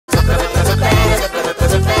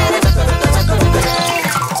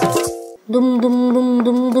ദും ദും ദും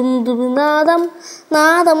ദും ദും ദും നാദം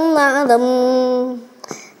നാദം നാദം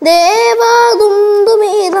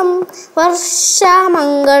ദേവദുംദുമേദം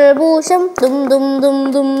വർഷമംഗളഭൂഷം ദും ദും ദും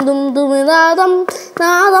ദും ദും ദും നാദം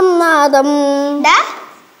നാദം നാദം.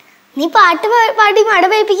 നീ പാട്ട് പാടി മഴ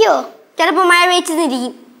പെയ്പ്പിക്കോ? ചിലപ്പോ മഴ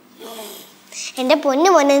പെയ്ച്ചിരിക്കും. എന്റെ പൊന്നു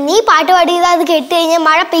പൊന്ന്, നീ പാട്ട് പാടിയത് അത് കേട്ട് കഴിഞ്ഞാൽ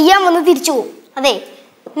മഴ പെയ്യാൻ വന്ന് തിരിച്ചു പോകും. അതെ,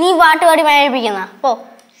 നീ പാട്ട് പാടി മഴ പെയ്പ്പിക്കുന്ന പോ.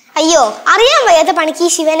 അയ്യോ, അറിയാൻ വയ്യാത്ത പണിക്ക് ഈ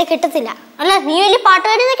ശിവനെ കിട്ടത്തില്ല. അല്ല, നീ വലിയ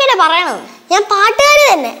പാട്ടുകാരി എന്നൊക്കെയല്ലേ പറയണത്? ഞാൻ പാട്ടുകാരി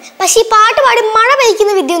തന്നെ, പക്ഷെ ഈ പാട്ട് പാടി മഴ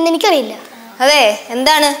പെയ്ക്കുന്ന വിദ്യ ഒന്നും എനിക്കറിയില്ല. അതെ,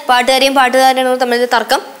 എന്താണ് പാട്ടുകാരിയും പാട്ടുകാരനും തമ്മിൽ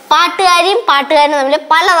തർക്കം? പാട്ടുകാരിയും പാട്ടുകാരനും തമ്മിൽ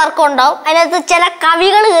പല തർക്കം ഉണ്ടാവും. അതിനകത്ത് ചില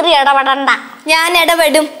കവികൾ കയറി ഇടപെടണ്ട. ഞാൻ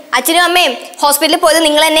ഇടപെടും. അച്ഛനും അമ്മയും ഹോസ്പിറ്റലിൽ പോയത്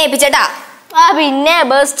നിങ്ങൾ എന്നെ ഏൽപ്പിച്ചേട്ടാ. ആ പിന്നെ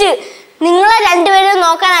ബെസ്റ്റ്. നിങ്ങളെ രണ്ടുപേരും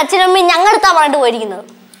നോക്കാൻ അച്ഛനും അമ്മയും ഞങ്ങളടുത്താ പറഞ്ഞിട്ട് പോയിരിക്കുന്നത്.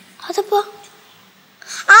 അതിപ്പോ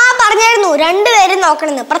പറഞ്ഞായിരുന്നു രണ്ടുപേരും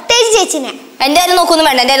നോക്കണെന്ന്, പ്രത്യേകിച്ച് ചേച്ചിനെ. എന്റെ കാര്യം നോക്കൊന്നും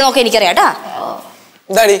വേണ്ട, എന്റെ കാര്യം നോക്കാൻ എനിക്കറിയാട്ടാ.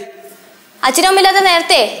 അച്ഛനും അമ്മയില്ലാത്ത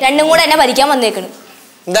നേരത്തെ രണ്ടും കൂടെ എന്നെ ഭരിക്കാൻ വന്നേക്കണ്.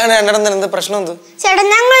 ചേട്ടാ,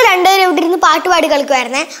 ഞങ്ങൾ രണ്ടുപേരും ഇവിടെ ഇരുന്ന് പാട്ട് പാടി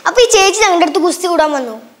കളിക്കുവായിരുന്നേ. അപ്പൊ ഈ ചേച്ചി ഞങ്ങളുടെ അടുത്ത് കുസ്തി കൂടാൻ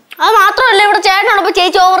വന്നു. അത് മാത്രമല്ല, ഇവിടെ ചേട്ടനോടൊപ്പം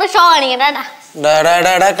ചേച്ചി ഓവർ ഷോ കാണിക്കണ്ടാ.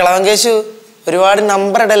 ഒരുപാട്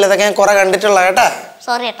നമ്പർ ഇടല്ലേ, ഇതൊക്കെ ഞാൻ കുറെ കണ്ടിട്ടുള്ള കേട്ടാ.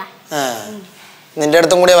 സോറി ഏട്ടാ. നിന്റെ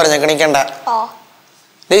അടുത്തും കൂടി പറഞ്ഞ കണിക്കണ്ട.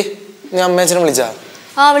 നീ അമ്മയച്ഛനും വിളിച്ചാ?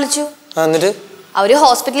 വിളിച്ചു. എന്നിട്ട് അവര്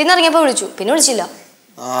ഹോസ്പിറ്റലിൽ നിന്ന് ഇറങ്ങിയപ്പോ വിളിച്ചു, പിന്നെ വിളിച്ചില്ല.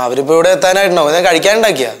 അവരിപ്പോ ഇവിടെ എത്താനായിട്ടുണ്ടോ? ഞാൻ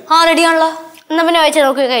കഴിക്കാനുണ്ടാക്കിയാ? റെഡി ആണല്ലോ. എന്നാ പിന്നെ കഴിച്ചാൽ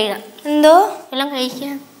നോക്കി കഴിക്കാം. എന്തോ എല്ലാം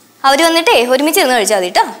കഴിക്കാം. അവര് വന്നിട്ടേ ഒരുമിച്ചിരുന്ന് കഴിച്ചാൽ മതി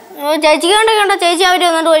കേട്ടോ. ചേച്ചിക്ക് കണ്ടോ? ചേച്ചി അവര്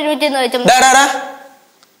വന്നിട്ട് ഒരുമിച്ചിരുന്ന് കഴിച്ചാൽ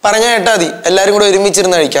പറഞ്ഞ കേട്ടാ മതി. എല്ലാരും കൂടെ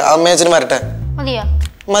ഒരുമിച്ചിരുന്ന് കഴിക്കാം. അമ്മയച്ഛനും വരട്ടെ. മതിയോ?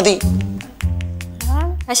 മതി.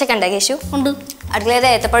 വിശക്കണ്ട കേശു? ഉണ്ട്. അടുക്കളയിൽ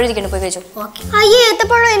ഏത്തപ്പഴം ഇരിക്കണ്ട, പോയി കഴിച്ചു. അയ്യേ,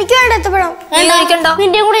 ഏത്തപ്പഴം എനിക്ക് വേണ്ട. ഏത്തപ്പഴം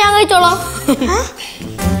നിന്റെ കൂടെ ഞാൻ കഴിച്ചോളാം.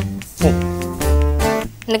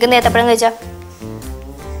 നിനക്ക് ഏത്തപ്പഴം കഴിച്ചാ?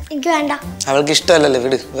 എനിക്ക് വേണ്ട. അവൾക്ക് ഇഷ്ടമല്ലല്ലേ,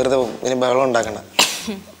 വിട്. വെറുതെ ഇനി ബഹളം ഉണ്ടാക്കണ്ട.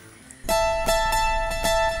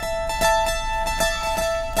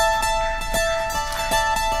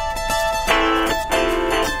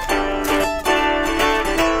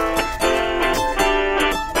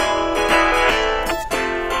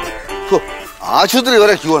 ആശുപത്രി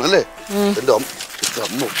വരെ ക്യൂ ആണല്ലേ? എന്റെ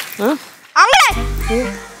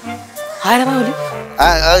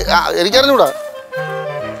എനിക്കറിഞ്ഞൂടാ.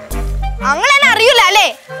 അറിയൂല അല്ലേ?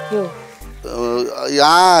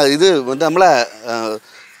 ഇത് നമ്മളെ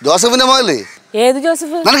ജോസഫിന്റെ മോനല്ലേ? ഏത്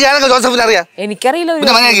ജോസഫ്? നിനക്ക് ഏതൊക്കെ ജോസഫിനെ അറിയാം? എനിക്കറിയില്ല.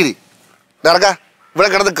 പിന്നെ മനയാക്കിരി നടക്കാ, ഇവിടെ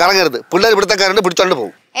കിടന്ന് കറങ്ങരുത്. പിള്ളേർ ഇവിടുത്തെ പിടിച്ചോണ്ട്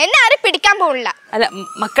പോകും. എന്നെ ആരും പിടിക്കാൻ പോകില്ല. അല്ല,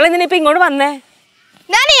 മക്കളെന്തിനാ ഇപ്പൊ ഇങ്ങോട്ട് വന്നേ?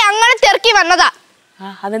 ഞാൻ ഞങ്ങളെ തിരക്കി വന്നതാ.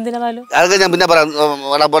 അതെന്തിനാ ബാലു? അതൊക്കെ ഞാൻ പിന്നെ പറയാം.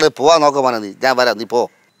 പോവാൻ നോക്കാൻ നീ. ഞാൻ വരാം, നീ പോ.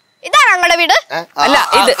 ഇതാണ് ഞങ്ങളുടെ വീട്. അല്ല,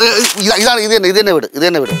 ഇതാണ്. ഇത് തന്നെ വീട്. ഇത്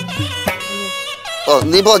തന്നെ വീട്. ഓ,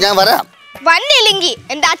 നീ പോ, ഞാൻ വരാം. വന്നില്ലെങ്കിൽ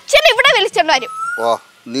എന്റെ അച്ഛൻ ഇവിടെ വിളിച്ചോണ്ട് വരും. ഓ,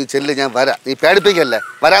 നീ ചെല്ല്, ഞാൻ വരാം. നീ പേടിപ്പിക്കല്ലേ,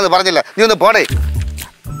 വരാന്ന് പറഞ്ഞില്ല. നീ ഒന്ന് പോടേ.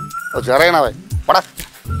 ഓ, ചെറിയണവൻ പോടാ.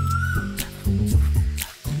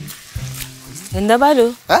 എന്താ ബാലു?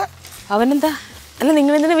 അവനെന്താ? അല്ല,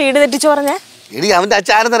 നിങ്ങൾ എന്തിനാ വീട് തെറ്റിച്ചു പറഞ്ഞേ? എടി, അവന്റെ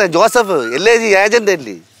അച്ഛൻ ജോസഫ് LIC ഏജന്റ്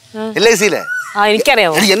അല്ലേ? LICയിലെ.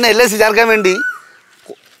 എനിക്കറിയാമോ? എന്നെ LIC ചേർക്കാൻ വേണ്ടി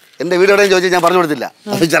എന്റെ വീട് എവിടെയും ചോദിച്ചാൽ ഞാൻ പറഞ്ഞു കൊടുത്തില്ല.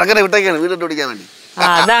 ചെറുക്കനെ വിട്ടേക്കാണ് വീട് പിടിക്കാൻ വേണ്ടി.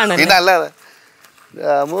 അല്ലാതെ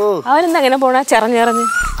അവനെന്താ അങ്ങനെ പോണ ചെറഞ്ഞിറഞ്ഞ്?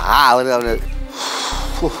 അവന്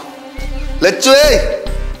ലച്ചുവേ,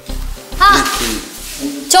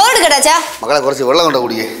 ചോറ് കേട്ടാ മകളെ കുറച്ച് വെള്ളം കൊണ്ടോ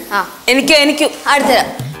കുടിക്കേ. എനിക്ക് അടുത്തരാം.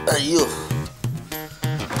 അയ്യോ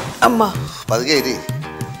അമ്മ, പതുക്കെ ഇരി.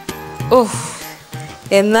 ഓ,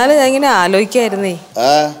 എന്നാലും ഞാൻ ഇങ്ങനെ ആലോചിക്കായിരുന്നേ.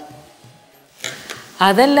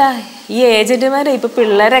 അതല്ല, ഈ ഏജന്റുമാരെ ഇപ്പൊ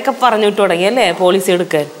പിള്ളേരൊക്കെ പറഞ്ഞിട്ട് തുടങ്ങിയല്ലേ പോളിസി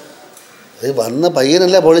എടുക്കാൻ? വന്ന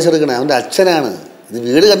പയ്യനല്ല പോളിസി എടുക്കണേ, അവന്റെ അച്ഛനാണ്. ഇത്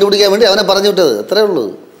വീട് കണ്ടുപിടിക്കാൻ വേണ്ടി അവനെ പറഞ്ഞു വിട്ടത്, അത്രേ ഉള്ളൂ.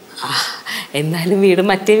 എന്നാലും വീട്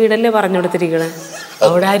മറ്റേ വീടല്ലേ പറഞ്ഞു കൊടുത്തിരിക്കണേ.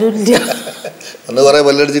 അവിടെ ആരും ഇല്ല. അന്ന് കൊറേ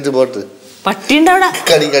പല്ലടിച്ചിട്ട് പോട്ട്. പട്ടിയുണ്ട് അവിടെ.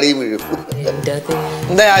 കടിയും വീഴും.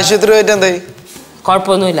 എന്താ ആശുപത്രി പോയിട്ട് എന്തായി?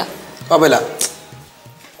 കുഴപ്പമൊന്നുമില്ല. കുഴപ്പമില്ല.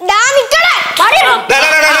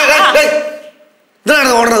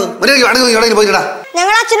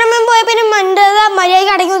 ഞങ്ങൾ അച്ഛനമ്മയും പോയ പിന്നെ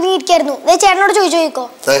മര്യാദയ്ക്ക് അടങ്ങി ഒതുങ്ങിയിരിക്കായിരുന്നു. ചേട്ടനോട് ചോദിച്ചോ.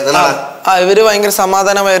 ഇവര് ഭയങ്കര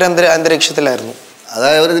സമാധാനമായ ഒരു അന്തരീക്ഷത്തിലായിരുന്നു.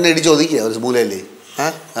 അതായത് നിന്നെ ഇടിച്ച് ഒതുക്കിയ ഒരു മൂലയല്ലേ?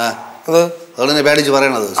 പേടിച്ച്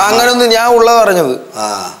പറയണത് അങ്ങനൊന്നും ഞാൻ ഉള്ളത് പറഞ്ഞത്.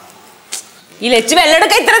 ഈ ലച്ചു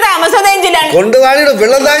വെള്ളെടുക്ക ഇത്ര താമസം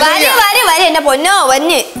എന്റെ പൊന്നോ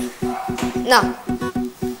വന്ന്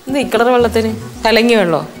ഇക്കളർ വെള്ളത്തിന് കലങ്ങി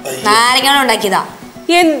വെള്ളോ? നാരങ്ങ ഉണ്ടാക്കിയതാ.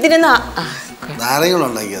 എന്തിനാ നാരങ്ങൾ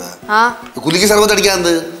ഉണ്ടാക്കിയതാ? കുലിക്ക് സർവത്ത്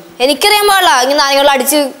അടിക്കാന്ത് എനിക്കറിയാൻ പാടില്ല. ഇങ്ങനെ നാരങ്ങൾ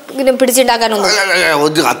അടിച്ച് പിടിച്ചുണ്ടാക്കാനൊന്നും.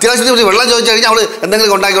 അത്യാവശ്യത്തിന് വെള്ളം ചോദിച്ചു കഴിഞ്ഞാൽ അവള്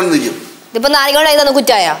എന്തെങ്കിലും ഉണ്ടാക്കിക്കൊണ്ടിരിക്കും. ഇതിപ്പോ നാരങ്ങൾ ഉണ്ടാക്കി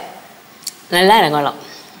കുറ്റായ? നല്ല നാരങ്ങ വെള്ളം.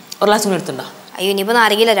 ഒരു ഗ്ലാസ് കൂടി എടുത്തുണ്ടോ? അയ്യോ ഇനിയിപ്പോ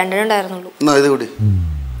നാരങ്ങില്ല, രണ്ടെണ്ണം ഉണ്ടായിരുന്നുള്ളൂ. ഇത് കൂടി.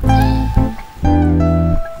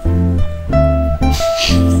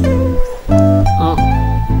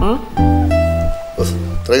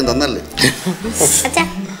 ഇത്രയും തന്നല്ലേ?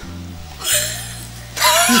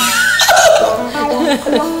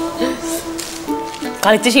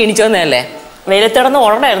 കളിച്ച് ക്ഷീണിച്ചു വന്നതല്ലേ? വെയിലത്തിടന്ന്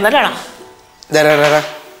ഓടണായിരുന്നല്ലേടാ?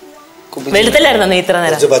 വെളുത്തല്ലായിരുന്നോ നീ ഇത്ര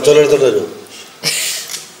നേരം?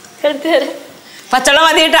 പച്ചവെള്ളം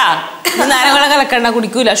മതി കേട്ടാ. നാരങ്ങളെ കലക്കണ്ട,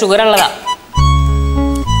 കുടിക്കൂല, ഷുഗർ ഉള്ളതാ.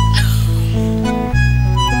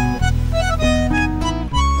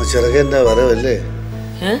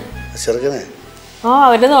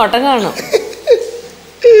 അവന്റെ നോട്ടം കാണും.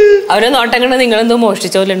 അവരെ നോട്ടം കണ്ട നിങ്ങളെന്തോ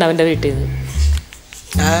മോഷ്ടിച്ച പോലെ ഉണ്ട് അവന്റെ വീട്ടിൽ നിന്ന്.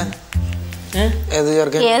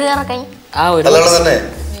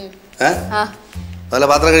 നല്ല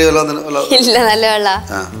പാത്രം കഴിയുമല്ലോ. ഇല്ല, നല്ല വെള്ള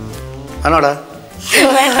ആണോടാ?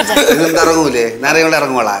 ഇറങ്ങൂലേ? നാരങ്ങ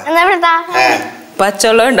ഇറങ്ങുവാളാ?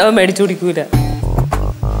 പച്ചവെള്ളം ഉണ്ടാവും, മേടിച്ചു കുടിക്കൂല.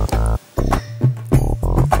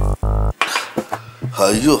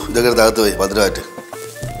 അയ്യോ, ഇതൊക്കെ താഴത്ത് പോയി ഭദ്രമായിട്ട്.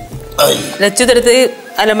 ലച്ചുതെടുത്ത്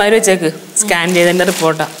അലമാരി വെച്ചേക്ക്, സ്കാൻ ചെയ്തതിന്റെ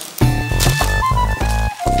റിപ്പോർട്ടാ.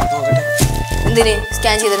 എന്തിന്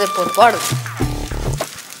സ്കാൻ ചെയ്ത റിപ്പോർട്ട് പാടും?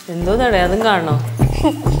 എന്തോ തടേ, അതും കാണണോ?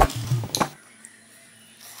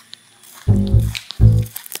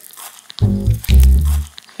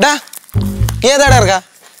 ഏതാടാ ഇറക്കാ?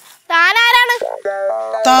 താനാരാണ്?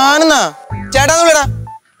 താനെന്നാ ചേട്ടാന്ന് വിളിടാ.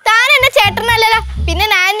 താൻ എന്റെ ചേട്ടനല്ലല്ലോ, പിന്നെ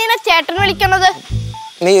ഞാൻ നിന്നെ ചേട്ടൻ വിളിക്കുന്നത്.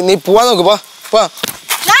 നീ പോവാൻ നോക്ക്, പോ.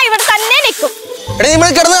 ഞാൻ ഇവിടെ തന്നെ നിൽക്കും. എടാ നമ്മൾ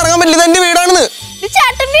കിടന്ന് ഇറങ്ങാൻ പറ്റില്ല, ഇത് എന്റെ വീടാണെന്ന്. ഇത്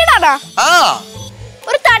ചേട്ടൻ വീടാണോ? ആ.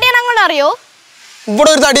 ഒരു തടിയനങ്ങൾ അറിയോ? ഇവിടെ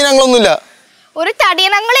ഒരു തടിയനങ്ങളൊന്നുമില്ല. ഒരു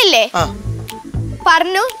തടിയനങ്ങളില്ലേ?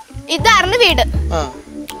 പറഞ്ഞു ഇതായിരുന്നു വീട്.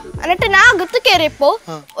 എന്നിട്ട് ഞാൻ അകത്ത് കയറിയപ്പോ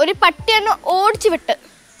ഒരു പട്ടി എന്നെ ഓടിച്ചു വിട്ട്.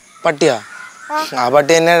 പട്ടിയാ? ആ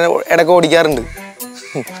പട്ടി എന്നെ ഇടയ്ക്ക് ഓടിക്കാറുണ്ട്.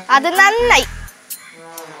 അത് നന്നായി.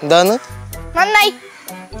 എന്താന്ന്? നന്നായി.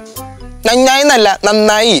 നന്നായി എന്നല്ല,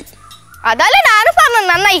 നന്നായി. അതല്ല ഞാനും പറഞ്ഞു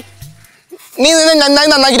നന്നായി. നീ നന്നായി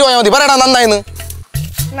നന്നാക്കിട്ട് പോയാൽ മതി. പറയടാ നന്നായിന്ന്.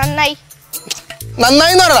 നന്നായി.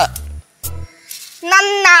 നന്നായി എന്ന് പറയടാ.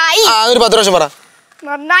 നന്നായി. ആ, ഒരു 10 പ്രാവശ്യം പറ.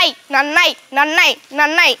 നന്നായി, നന്നായി, നന്നായി,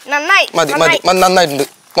 നന്നായി, നന്നായി. മതി മതി, നന്നായിട്ടുണ്ട്.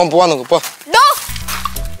 മോൻ പോവാൻ നോക്ക്, പോ.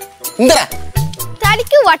 എന്താ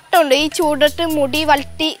തനിക്ക് വട്ടുണ്ട് ഈ ചൂടത്ത് മുടി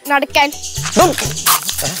വളർത്തി നടക്കാൻ?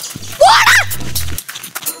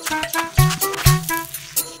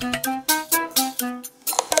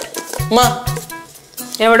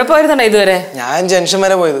 എവിടെ പോയിരുന്നോ ഇതുവരെ? ഞാൻ ജംഗ്ഷൻ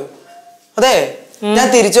വരെ പോയത്. അതെ, ഞാൻ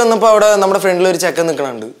തിരിച്ചു വന്നപ്പോ അവിടെ നമ്മുടെ ഫ്രണ്ടിൽ ഒരു ചെക്കൻ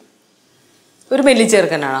നിക്കണുണ്ട്. ഒരു മെല്ലി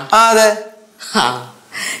ചേർക്കനാണോ? ആ അതെ.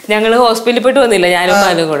 ഞങ്ങള് ഹോസ്പിറ്റലിൽ പോയിട്ട് വന്നില്ല, ഞാനും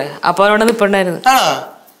മാലും കൂടെ. അപ്പൊ അവിടെ നിപ്പുണ്ടായിരുന്നു. ആണോ?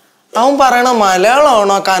 അവൻ പറയണ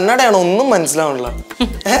മലയാളമാണോ കന്നഡയാണോ ഒന്നും മനസ്സിലാവണില്ല.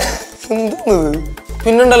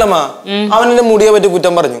 പിന്നുണ്ടല്ലോ അവനെന്റെ മുടിയെ പറ്റി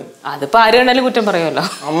കുറ്റം പറഞ്ഞു. അതിപ്പോ ആര് കണ്ടാലും കുറ്റം പറയുമല്ലോ.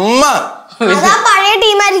 അമ്മ പഴയ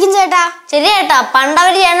ടീമായിരിക്കും ചേട്ടാ. ശരി ചേട്ടാ,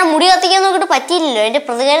 പണ്ടവര് ചേട്ടൻ മുടി കത്തിക്കാൻ നോക്കിട്ട് പറ്റിയില്ലല്ലോ, എന്റെ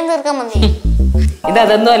പ്രതികാരം തീർക്കാൻ വന്നേ.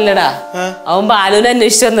 ഇതൊന്നും അല്ലടാ, അവൻ ബാലുവിനെ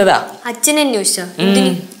അന്വേഷിച്ചു വന്നതാ. അച്ഛനെ അന്വേഷിച്ചോ?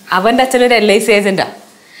 അവന്റെ അച്ഛനൊരു LIC ഏജന്റാ.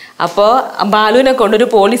 അപ്പൊ ബാലുവിനെ കൊണ്ടൊരു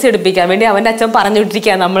പോലീസ് എടുപ്പിക്കാൻ വേണ്ടി അവന്റെ അച്ഛൻ പറഞ്ഞു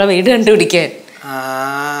വിട്ടിരിക്കാ നമ്മളെ വീട് കണ്ടുപിടിക്കാൻ.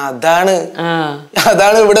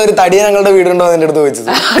 അതാണ് ഇവിടെ ഒരു തടിയ ഞങ്ങളുടെ വീടുണ്ടോ എന്റെ അടുത്ത് ചോദിച്ചത്.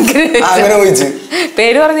 അങ്ങനെ ചോദിച്ചു.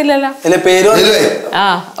 പേര് പറഞ്ഞില്ലല്ലോ. പേര് ആ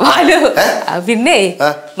ബാലു. പിന്നെ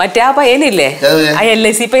മറ്റേ ആ പയ്യനില്ലേ, ആ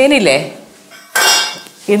LIC പയ്യനില്ലേ,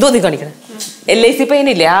 എന്തോ നീ കാണിക്കണേ, LIC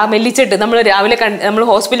പയ്യനില്ലേ, ആ മെല്ലിച്ചിട്ട് നമ്മള് രാവിലെ നമ്മള്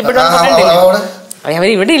ഹോസ്പിറ്റലിൽ പോയിട്ട് അവൻ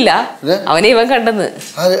ഇവിടെ ഇല്ല, അവനെ ഇവൻ കണ്ടെന്ന്.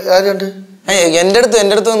 എന്റെ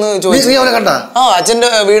അടുത്ത് ഒന്ന് ചോദിച്ചു. അച്ഛന്റെ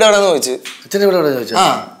വീട് എവിടെ ചോദിച്ചു.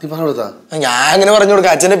 ഞാൻ അങ്ങനെ പറഞ്ഞു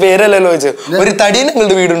കൊടുക്കാം. അച്ഛന്റെ പേരല്ലല്ലോ ചോദിച്ചു. ഒരു തടിയൻ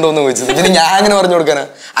നിങ്ങളുടെ വീടുണ്ടോന്ന് ചോദിച്ചത്. പിന്നെ ഞാൻ അങ്ങനെ പറഞ്ഞു കൊടുക്കാനാ?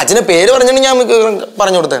 അച്ഛന്റെ പേര് പറഞ്ഞിട്ട് ഞാൻ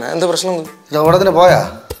പറഞ്ഞു കൊടുത്തേനെ. എന്താ പ്രശ്നം? പോയാ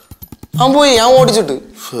അവൻ പോയി, ഞാൻ ഓടിച്ചിട്ട്.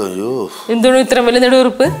 എന്താണ് ഇത്ര വലിയ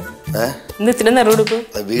നെടുവെറുപ്പ്? ഇത്ര നെടുവെറുപ്പ്?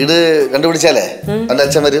 വീട് കണ്ടുപിടിച്ചാലേ എന്റെ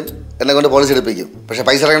അച്ഛൻ വരും, എന്നെ കൊണ്ട് പോലീസ് എടുപ്പിക്കും. പക്ഷെ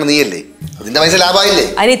പൈസ ഇറങ്ങണം നീയല്ലേ, അതിന്റെ പൈസ ലാഭമായില്ലേ.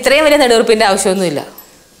 അതിന് ഇത്രയും വലിയ നെടുവെറുപ്പിന്റെ ആവശ്യമൊന്നുമില്ല.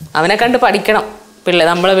 അവനെ കണ്ട് പഠിക്കണം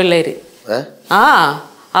നമ്മളെ പിള്ളേര്.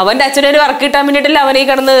 അവന്റെ അച്ഛനൊരു വർക്ക് കിട്ടാൻ വേണ്ടിട്ടല്ലേ അവനെ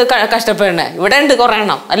കിടന്ന് കഷ്ടപ്പെടണേ. ഇവിടെ ഉണ്ട് കുറെ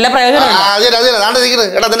എണ്ണം, നല്ല പ്രയോജനം.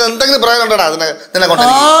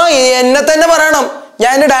 എന്നെ തന്നെ പറയണം.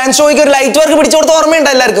 ഞാൻ ഡാൻസ് ഷോയ്ക്ക് ഒരു ലൈറ്റ് വർക്ക് പിടിച്ചു കൊടുത്ത ഓർമ്മയുണ്ട്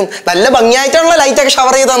എല്ലാവർക്കും. നല്ല ഭംഗിയായിട്ടാണല്ലോ ലൈറ്റ് ഒക്കെ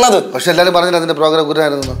ഷവർ ചെയ്ത് തന്നത്. പക്ഷെ എല്ലാരും പറഞ്ഞില്ല അതിന്റെ പ്രോഗ്രാം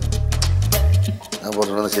ഗുരുവായിരുന്നു. ഞാൻ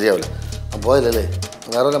പോയിട്ടുണ്ടെന്ന് ശരിയാവില്ല. പോയില്ലല്ലേ?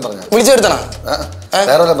 വേറെ വല്ലതും പറഞ്ഞ വിളിച്ചു വരുത്തണ?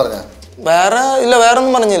 വേറെ വല്ലതും പറഞ്ഞ? വേറെ ഇല്ല, വേറെ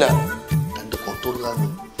ഒന്നും പറഞ്ഞില്ല.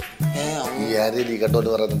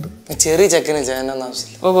 ചെറിയ ചെക്കന് ചെയ്യാനൊന്നും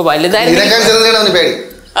ആവശ്യമില്ല.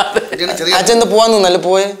 അച്ഛൻ പോവാൻ നിന്നല്ലേ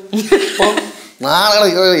പോയെ?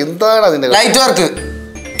 എന്താണ് അതിന്റെ ലൈറ്റ് വർക്ക്?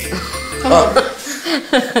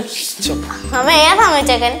 അമ്മ ഏതാ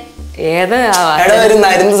വെച്ചേക്കൻ? ഏത് എടാ ഒരു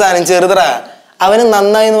നരുന്ന് സാധനം ചെറുതറാ. അവന്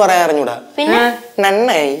നന്നായി എന്ന് പറയാൻ അറിഞ്ഞൂടാ. പിന്നെ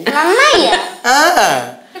നന്നായി. നന്നായി. ആ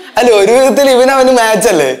അല്ല ഒരു വിധത്തിൽ അവന് മാച്ച്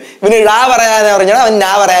അല്ലേ. ഇവന് ഇടാ പറയാനും അറിഞ്ഞൂടാ, അവൻ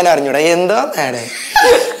ഞാൻ പറയാനും അറിഞ്ഞൂടാ. എന്തോ നേടെ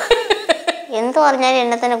എന്ത് പറഞ്ഞാലും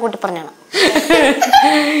എന്നെ തന്നെ കൂട്ടി പറഞ്ഞോണം.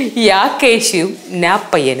 യാ കേശുവും നാ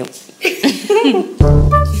പയ്യനും.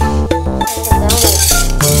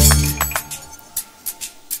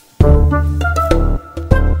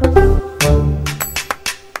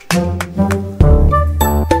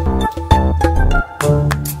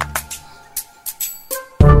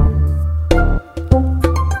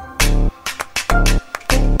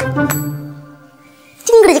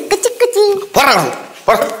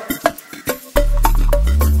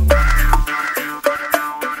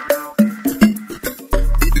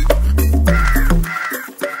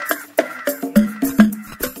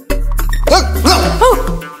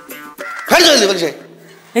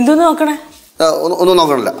 എന്തോന്ന് നോക്കണേ? ഒന്നും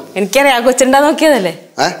നോക്കണില്ല. എനിക്കറിയാം ആ കൊച്ചുണ്ടാ നോക്കിയതല്ലേ.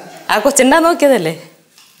 ആ കൊച്ചുണ്ടാ നോക്കിയതല്ലേ.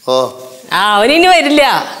 ഓ ആ അവനിനി വരില്ല.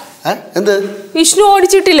 എന്ത് വിഷ്ണു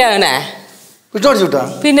ഓടിച്ചിട്ടില്ല അവനെ. വിഷ്ണു ഓടിച്ചിട്ടാ?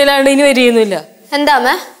 പിന്നെ ഇനി വരികയൊന്നുമില്ല. എന്താ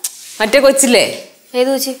അമ്മ? മറ്റേ കൊച്ചില്ലേ? ഏത്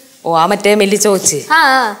കൊച്ചി? ഓ ആ മറ്റേ മെല്ലിച്ച കൊച്ച്.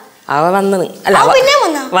 അവൻ വന്നത് അല്ല,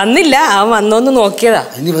 വന്നില്ല. അവൻ വന്നോന്ന് നോക്കിയതാ.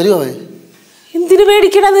 ഇനി വരുമോ അവൻ? എന്തിനു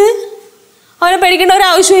പേടിക്കണത്? അവനെ പേടിക്കേണ്ട ഒരു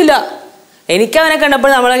ആവശ്യമില്ല. എനിക്ക് അവനെ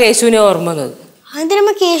കണ്ടപ്പോൾ നമ്മളെ കേശുവിനെ ഓർമ്മ വന്നത്.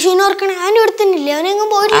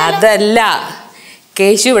 അതല്ല,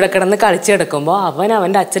 കേശു ഇവിടെ കിടന്ന് കളിച്ചു കിടക്കുമ്പോ അവൻ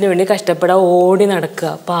അവന്റെ അച്ഛന് വേണ്ടി കഷ്ടപ്പെടാ ഓടി നടക്കുക.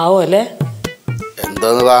 പാവല്ലേ?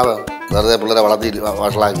 എന്തോന്ന് പാവം, വെറുതെ പിള്ളേരെ വളർത്തി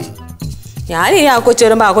വഷളാക്കി. ഞാൻ ആ കൊച്ചു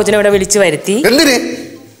വരുമ്പോ ആ കൊച്ചിനെ ഇവിടെ വിളിച്ചു വരുത്തി,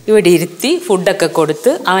 ഇവിടെ ഇരുത്തി ഫുഡൊക്കെ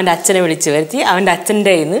കൊടുത്ത് അവന്റെ അച്ഛനെ വിളിച്ചു വരുത്തി അവന്റെ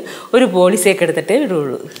അച്ഛൻ്റെ കയ്യിൽ നിന്ന് ഒരു പോളിസിയൊക്കെ എടുത്തിട്ടേ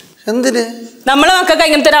വിടുള്ളൂ. എന്തിന്? നമ്മളെ മക്കൾക്ക്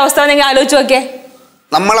ഇങ്ങനത്തെ ഒരു അവസ്ഥ നിങ്ങൾ ആലോചിച്ച് നോക്കിയേ.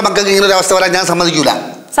 നമ്മളെ മക്കൾക്ക് ഇങ്ങനെ ഒരു അവസ്ഥ വരാൻ ഞാൻ സമ്മതിക്കൂല.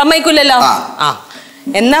 സമ്മതിക്കൂലല്ലോ. ആ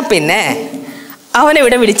എന്നാ പിന്നെ അവനെ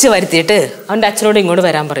ഇവിടെ വിളിച്ചു വരുത്തിയിട്ട് അവന്റെ അച്ഛനോട് ഇങ്ങോട്ട്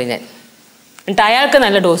വരാൻ പറയും ഞാൻ. എന്നിട്ട് അയാൾക്ക്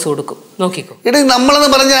നല്ല ഡോസ് കൊടുക്കും. നോക്കിക്കോ. ഇടീ നമ്മളെന്ന്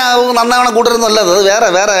പറഞ്ഞ നന്നാവണ കൂട്ടരൊന്നുമല്ല, വേറെ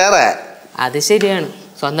വേറെ വേറെ. അത് ശരിയാണ്.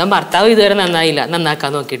 സ്വന്തം ഭർത്താവ് ഇതുവരെ നന്നായില്ല,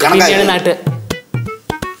 നന്നാക്കാൻ നോക്കിയിട്ട്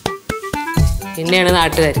പിന്നെയാണ്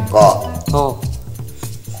നാട്ടുകാർ. ഓ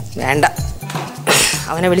വേണ്ട,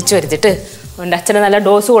 അവനെ വിളിച്ചു വരുത്തിട്ട് അവൻ്റെ അച്ഛനെ നല്ല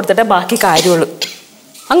ഡോസ് കൊടുത്തിട്ട് ബാക്കി കാര്യമുള്ളൂ.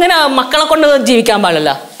 അങ്ങനെ മക്കളെ കൊണ്ട് ജീവിക്കാൻ പാടില്ല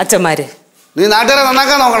അച്ഛന്മാര്. നീ നാട്ടുകാരെ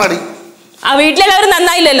നന്നാക്കാൻ നോക്കണടി. ആ വീട്ടിലെല്ലാവരും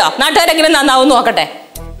നന്നായില്ലല്ലോ, നാട്ടുകാരെങ്കിലും നന്നാവും നോക്കട്ടെ.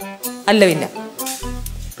 അല്ല പിന്നെ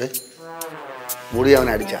മുടി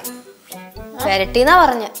അവനെ അടിച്ച വരട്ടിന്നാ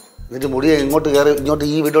പറഞ്ഞ. എന്നിട്ട് മുടി ഇങ്ങോട്ട് കയറി, ഇങ്ങോട്ട്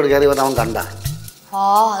ഈ വീട്ടോട് കയറി വന്ന് അവൻ കണ്ട.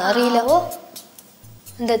 അറിയില്ല.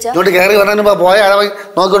 ഇങ്ങോട്ട് കയറി വന്നപ്പോ പോയ അളവ്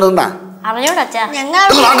നോക്കിക്കൊണ്ട് നിന്നാ അറിഞ്ഞോടാ.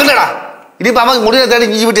 നോക്കണ്ടേടാ. ഇനിയിപ്പോ അവൻ മുടിയെ തേടി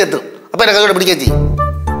ഈ വീട്ടിൽ എത്തും. അപ്പൊ എന്നെ കൈയോടെ പിടിക്കാൻ ചെയ്യും.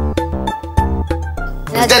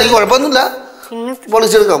 എനിക്ക് കുഴപ്പമൊന്നുമില്ല,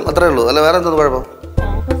 പോളിസി എടുക്കാം, അത്രേ ഉള്ളൂ. അല്ല വേറെ എന്തോന്ന് കുഴപ്പം?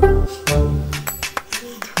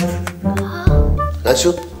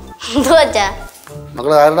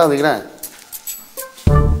 മക്കളെ ആരണ്ടാ നിക്കണേ?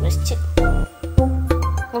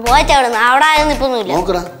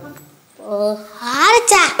 നോക്കടാ.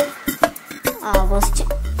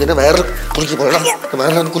 പിന്നെ വേറെ കുറിച്ച് പോയടാ,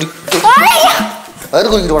 വേറെ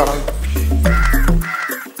കുറിക്കിട്ട് പോടാ.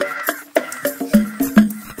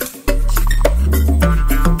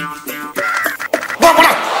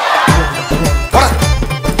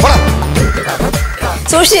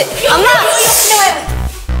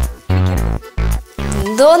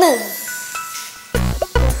 എന്തോന്ന്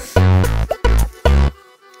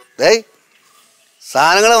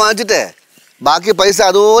സാധനങ്ങൾ വാങ്ങിച്ചിട്ടേ ബാക്കി പൈസ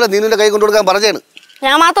അതുപോലെ നീനുവിന്റെ കൈ കൊണ്ടുകൊടുക്കാൻ പറഞ്ഞേണ്.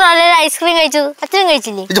 ഞാൻ മാത്രമല്ല ഐസ്ക്രീം കഴിച്ചത്, അച്ഛനും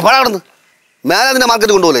കഴിച്ചില്ലേ? പാടാടുന്നു മേലെ അതിന്റെ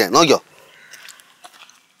മാർക്കറ്റ് കൊണ്ടുപോലെ നോക്കിയോ.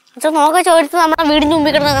 അച്ഛൻ നോക്ക ചോദിച്ചത് നമ്മുടെ വീടിന്റെ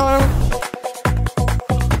മുമ്പിൽ കിടന്ന.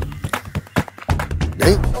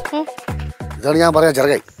 ഇതാണ് ഞാൻ പറയാൻ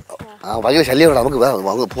ചെറുക്കായി. ആ ഭയങ്കര ശല്യം. നമുക്ക്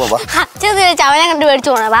പോവാ. അച്ഛൻ അവനെ കണ്ട്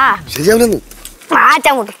മേടിച്ചു പോണേ. വാ ശരിയാവില്ലെന്ന്.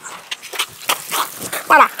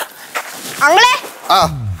 അങ്ങളെ ആ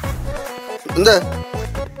എന്ത്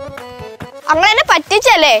അങ്ങളെന്നെ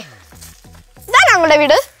പറ്റിച്ചല്ലേ? ഇതാണ് ഞങ്ങളുടെ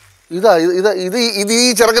വീട്. ഇതാ ഇതാ ഇത് ഇത് ഈ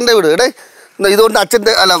ചെറുക്കന്റെ വീട്. എടേ ഇതുകൊണ്ട്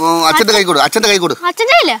അച്ഛന്റെ അല്ല അച്ഛന്റെ കൈ കൊടു. അച്ഛന്റെ കൈ കൊടു.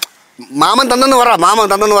 മാമൻ തന്നെന്ന് പറ. മാമൻ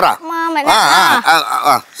തന്നെന്ന് പറ. മാമ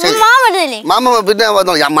പിന്നെ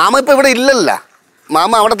മാമ ഇപ്പൊ ഇവിടെ ഇല്ലല്ല.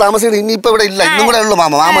 മാമ അവിടെ താമസിക്കുന്നത്. ഇനിയിപ്പോ ഇവിടെ ഇല്ല. ഇന്നും കൂടെ ഉള്ളു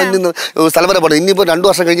മാമ. മാമ ഇന്ന് സ്ഥലം വരെ പോകണം. ഇനിയിപ്പോ 2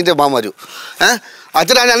 വർഷം കഴിഞ്ഞിട്ട് മാമ വരൂ.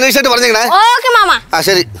 അച്ഛൻ അന്വേഷിച്ചിട്ട് പറഞ്ഞേ. ആ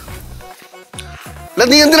ശരി.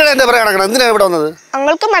 നീ എന്തിനാണ് എന്റെ പറയാൻ നടക്കണം? എന്തിനാണ് ഇവിടെ വന്നത്?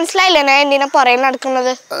 നിങ്ങൾക്ക് മനസ്സിലായില്ല ഞാൻ എന്തിനാ പറയുന്ന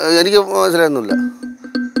നടക്കുന്നത്? എനിക്ക് മനസ്സിലായൊന്നുമില്ല.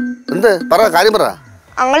 എന്ത് പറ, കാര്യം പറ.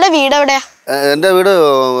 അങ്ങളുടെ വീട് എവിടെയാ? എന്റെ വീട്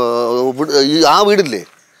ആ വീടില്ലേ,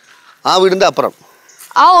 ആ വീടിന്റെ അപ്പുറം.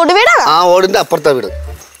 ആ ഓട് വീടാണ്. ആ ഓടിന്റെ അപ്പുറത്തെ വീട്.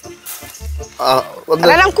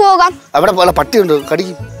 നമുക്ക് പോകാം. അവിടെ പോലെ പട്ടിയുണ്ട്,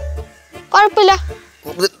 കടിക്കും. കുഴപ്പമില്ല.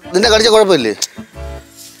 നിന്നെ കടിച്ച കുഴപ്പമില്ലേ?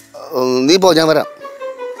 നീ പോ, ഞാൻ വരാം.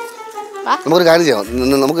 നമുക്കൊരു കാര്യം ചെയ്യാം.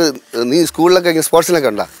 നമുക്ക് നീ സ്കൂളിലൊക്കെ സ്പോർട്സിലൊക്കെ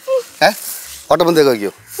ഉണ്ടോ? ഓട്ടപ്പന്തയൊക്കെ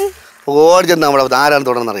വയ്ക്കോ? ഓടിച്ചെന്ന് നമ്മളെ ആരാണ്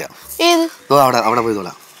തുടർന്നറിയാം. അവിടെ പോയി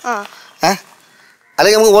തൊടാം.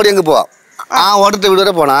 അല്ലെങ്കിൽ നമുക്ക് ഓടി അങ്ങ് പോവാം. ആ ഓട്ടത്തെ വീട്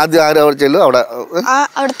വരെ പോകണം. ആദ്യം ആരും അവിടെ ചെല്ലും,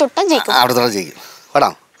 അവിടെ തൊട്ടാൻ ജയിക്കും.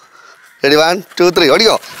 ഓടാം. റെഡി 1 2 3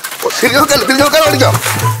 ഓടിക്കോ. തിരിഞ്ഞു നോക്കാൻ ഓടിക്കോ.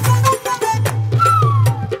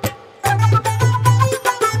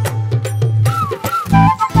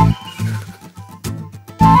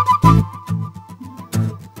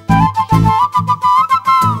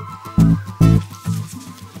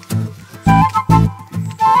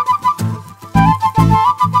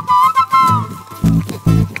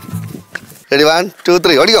 റെഡി 1 2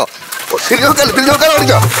 3 ഓടിക്കോ. തിരിഞ്ഞു നോക്കാൻ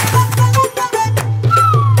ഓടിക്കോ.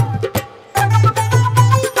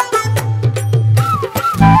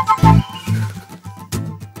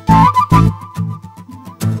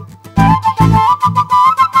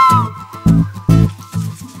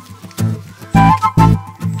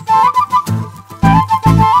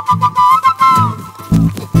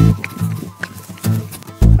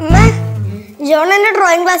 ജോൺ എന്റെ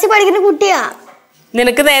ഡ്രോയിങ് ക്ലാസ്സിൽ പഠിക്കുന്ന കുട്ടിയാ.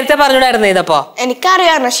 നിനക്ക് നേരത്തെ പറഞ്ഞൂടായിരുന്നു ഇതപ്പോ?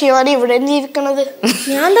 എനിക്കറിയാം ശിവാനി ഇവിടെ ജീവിക്കണത്.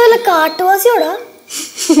 ഞാൻ വല്ല കാട്ടുവാസിയോടാ.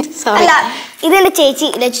 അല്ല, ഇതെന്റെ ചേച്ചി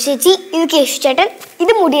ലച്ചു ചേച്ചി, ഇത് കേശു ചേട്ടൻ,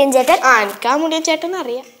 ഇത് മുടിയൻ ചേട്ടൻ. എനിക്ക് ആ മുടിയൻ ചേട്ടൻ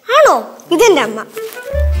അറിയാം. ആണോ? ഇതെന്റെ അമ്മ.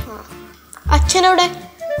 അച്ഛനോടെ?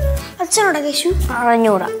 അച്ഛനോടാ കേശു?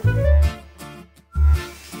 അറിഞ്ഞൂടാ.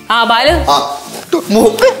 ബാലു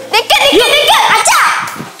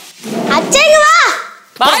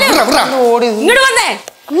ഇങ്ങോട്ട് വന്നേ.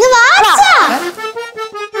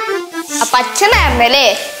 അപ്പൊ അച്ഛനായിരുന്നല്ലേ?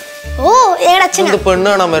 ഓ, ഏടെ അച്ഛനാ. പെണ്ണ്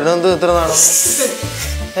കാണാൻ വരുന്നത് ഇത്ര നാളെ?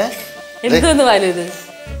 എന്തൊന്ന് ബാലു ഇത്?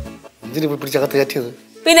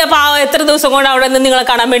 പിന്നെ പാവം എത്ര ദിവസം കൊണ്ട് അവിടെ നിന്ന് നിങ്ങളെ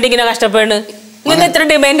കാണാൻ വേണ്ടി ഇങ്ങനെ കഷ്ടപ്പെടുന്നു. നിങ്ങൾ എത്ര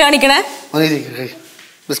ഡിമാൻഡ് കാണിക്കണേ?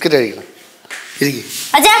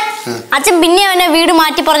 അച്ഛൻ പിന്നെ അവനെ വീട്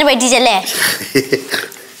മാറ്റി പറഞ്ഞ് പറ്റിച്ചല്ലേ?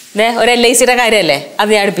 ഒരു LICയുടെ കാര്യല്ലേ, അത്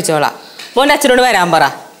ഞാൻ അടുപ്പിച്ചോളാം. മോന്റെ അച്ഛനോട് വരാൻ പറ.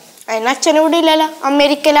 അതിന് അച്ഛനോട് ഇല്ലല്ലോ,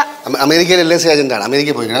 അമേരിക്കയിൽ LIC ഏജന്റാണ്.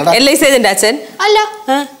 അമേരിക്ക പോയി. LIC ഏജന്റ് അച്ഛൻ അല്ല,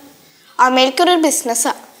 അമേരിക്ക ഒരു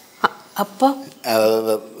ബിസിനസ്സാ. അപ്പൊ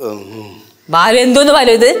ബാലു എന്തോന്ന്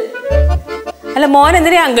ബാലു ഇത്? അല്ല, മോൻ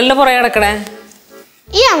എന്തിനാ അങ്കിളിന്റെ പുറകെ കിടക്കണേ?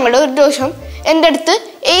 ഈ അങ്കിള് ഒരു ദിവസം എൻ്റെ അടുത്ത്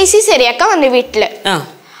AC ശരിയാക്കാൻ വന്നു വീട്ടില്.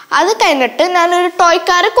 അത് കഴിഞ്ഞിട്ട് ഞാനൊരു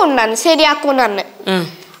ടോയ്ക്കാരെ കൊണ്ടുവന്നു ശരിയാക്കുമെന്ന് പറഞ്ഞു.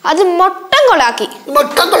 അത് മൊട്ടം കൊളാക്കി.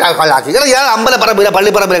 അമ്പലപ്പറമ്പിലെ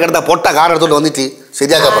പള്ളിപ്പറമ്പിലെ കിടന്ന പൊട്ട കാറെടുത്തോണ്ട് വന്നിട്ട്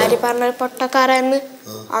ആര് പറഞ്ഞ പൊട്ടക്കാരായിരുന്നു?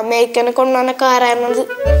 അമേരിക്കനെ കൊണ്ടുവന്ന കാറായിരുന്നത്.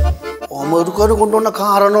 അമേരിക്കനെ കൊണ്ടുവന്ന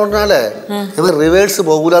കാറെന്ന് പറഞ്ഞാലേ ഇവർ റിവേഴ്സ്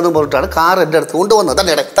പോകൂലെന്ന് പറഞ്ഞിട്ടാണ് കാർ എൻ്റെ അടുത്ത് കൊണ്ടുവന്നത്.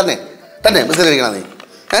 തന്നെ മിസ്സരിക്കണ നീ.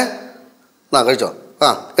 കഴിച്ചോ.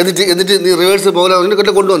 എന്നിട്ട് നീ റിവേഴ്സ്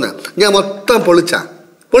പോകില്ല കൊണ്ടുവന്നേ. ഞാൻ മൊത്തം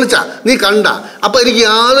പൊളിച്ച നീ കണ്ട. അപ്പൊ എനിക്ക്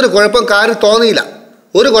യാതൊരു കുഴപ്പം കാറിൽ തോന്നിയില്ല.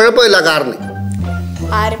 ഒരു കുഴപ്പമില്ല കാറിന്.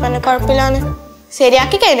 ആര് പറഞ്ഞ കുഴപ്പമില്ലാന്ന്?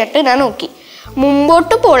 ശരിയാക്കി കഴിഞ്ഞിട്ട് ഞാൻ നോക്കി,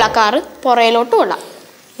 മുമ്പോട്ട് പോള കാറ്, പുറയിലോട്ട് പോള.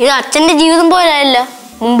 ഇത് അച്ഛന്റെ ജീവിതം പോലെയല്ല,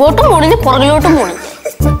 മുമ്പോട്ടും പോണില്ല പുറകിലോട്ടും പോണില്ല.